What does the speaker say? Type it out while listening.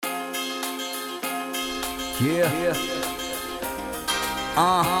Yeah.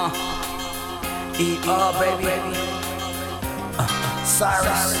 Baby.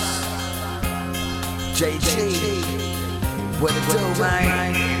 Cyrus. JG. What it do,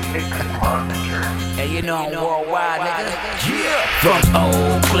 man? And you know I'm worldwide, nigga. Yeah. From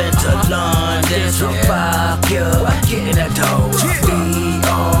Oakland to London, so fuck you, getting the dough.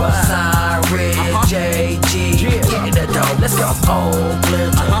 Ft.Sirus, JG, getting the dough. Let's go.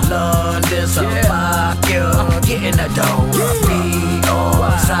 Oakland to London, so fuck you, getting the dough.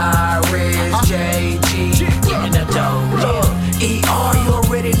 Ft.Sirus, JG, getting the dough. ER, you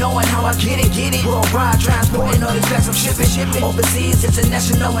already knowing how I get it. Worldwide, transporting all these bags I'm shipping. Overseas,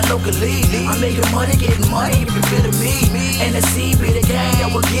 international, and locally. I'm making money, getting money, every bit of me. And the C be the gang, I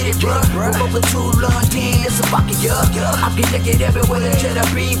will get it, bruh. We're over to London, it's a bucket, yeah. I'm connected everywhere, the jet I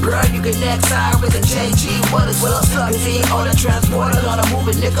be, bruh. You can next Cyrus and JG, what is up? See all the transporters on a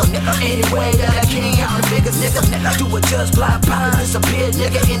moving, nigga. Anyway that I can, I'm the biggest nigga. Do it just fly by, disappear,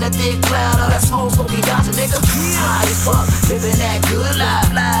 nigga. In a thick cloud, all that smoke, smoking Gaza, nigga. High as fuck, living that good life.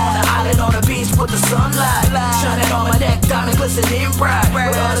 On the island, on the beach with the sunlight shining on my neck, diamond glistening bright.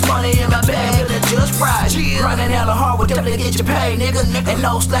 With all this money in my bag, feeling just right. Running hella hard, will definitely get you paid, nigga. And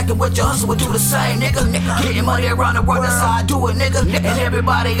no slacking with your hustle, we do the same, nigga. Getting money around the world, that's how I do it, nigga. And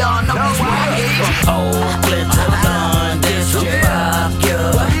everybody all know this right. From Oakland to London, so fuck you,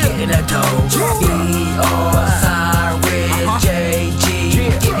 getting the dough. Ft.Sirus, JG,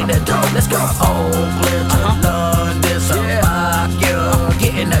 getting the dough. Let's go. Oakland to London, so fuck you,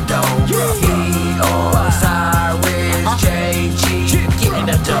 getting the dough. Ft.Sirus, JG, getting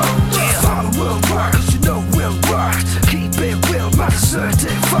the dough. Follow worldwide, cause you know we'll rock. Keep it real, man,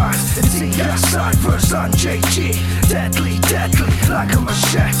 certified. It's Ft.Sirus on JG. Deadly, like a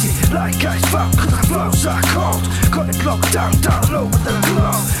machete. Like ice fuck, cause the flows are cold. Got it locked down over the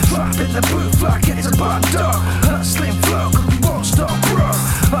globe. Rap in the booth like it's a bando. Hustling flow, cause we won't stop, bro.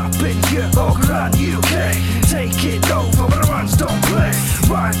 Up in Europe, around UK. Take it over, but the runs don't play.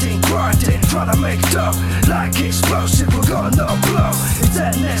 Riding, grinding, trying to make dough. Like explosive, we're gonna blow. It's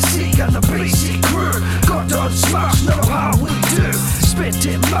NSC and the BC crew. God on smash, know how we do.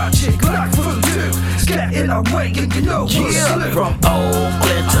 Spitting magic like voodoo. Get in our way and you know we'll slew. From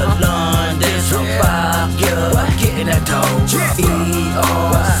Oakland to London,